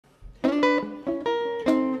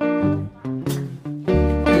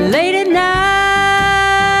Late at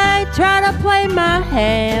night, try to play my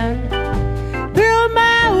hand. Through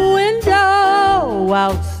my window,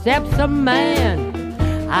 out steps a man.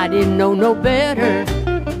 I didn't know no better.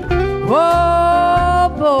 Oh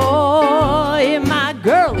boy, in my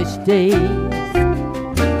girlish days.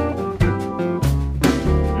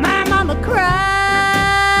 My mama cried,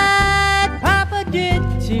 Papa did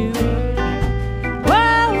too.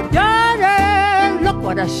 Oh daughter, look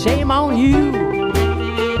what a shame on you.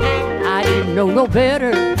 I didn't know no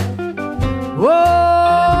better.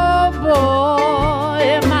 Oh boy,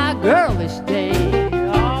 in my girlish days.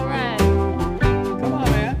 All right. Come on,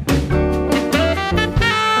 man.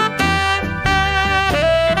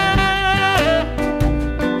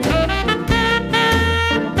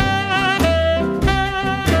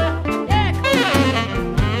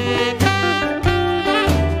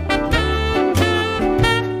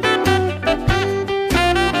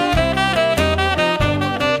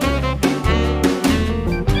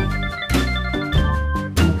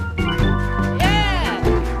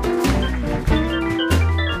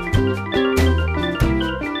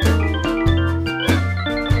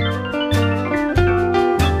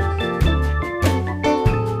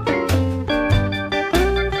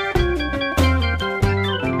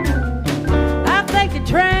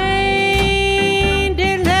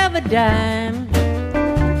 Dime.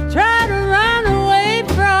 Try to run away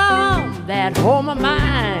from that home of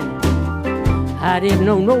mine. I didn't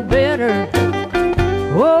know no better.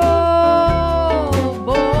 Oh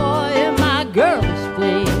boy, in my girlish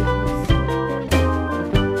days.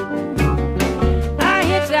 I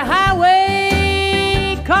hit the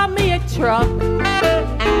highway, caught me a truck.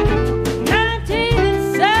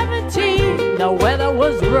 1917, the weather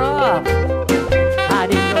was rough. I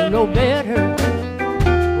didn't know no better.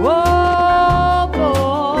 Oh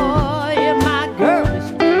boy, in my girlish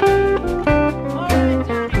days.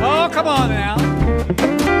 Oh, come on now.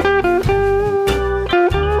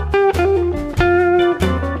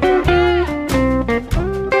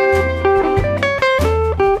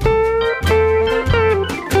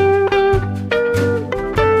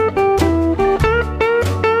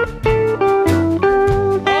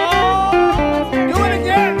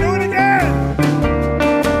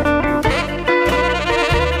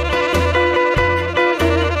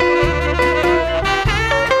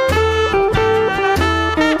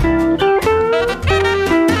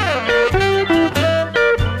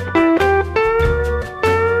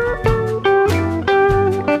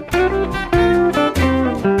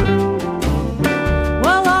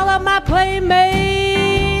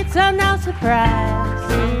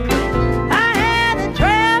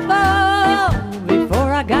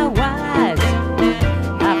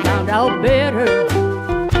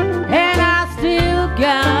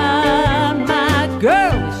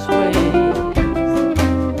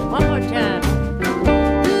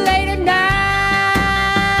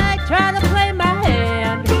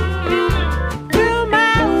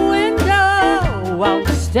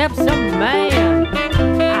 Steps a man,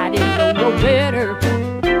 I didn't know no better.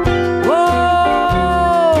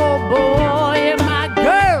 Oh boy, in my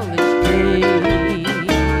girlish days.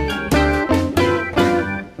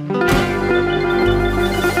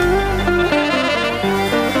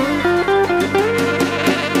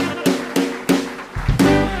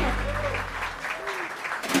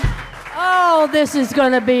 Oh, this is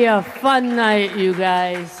gonna be a fun night, you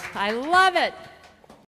guys. I love it.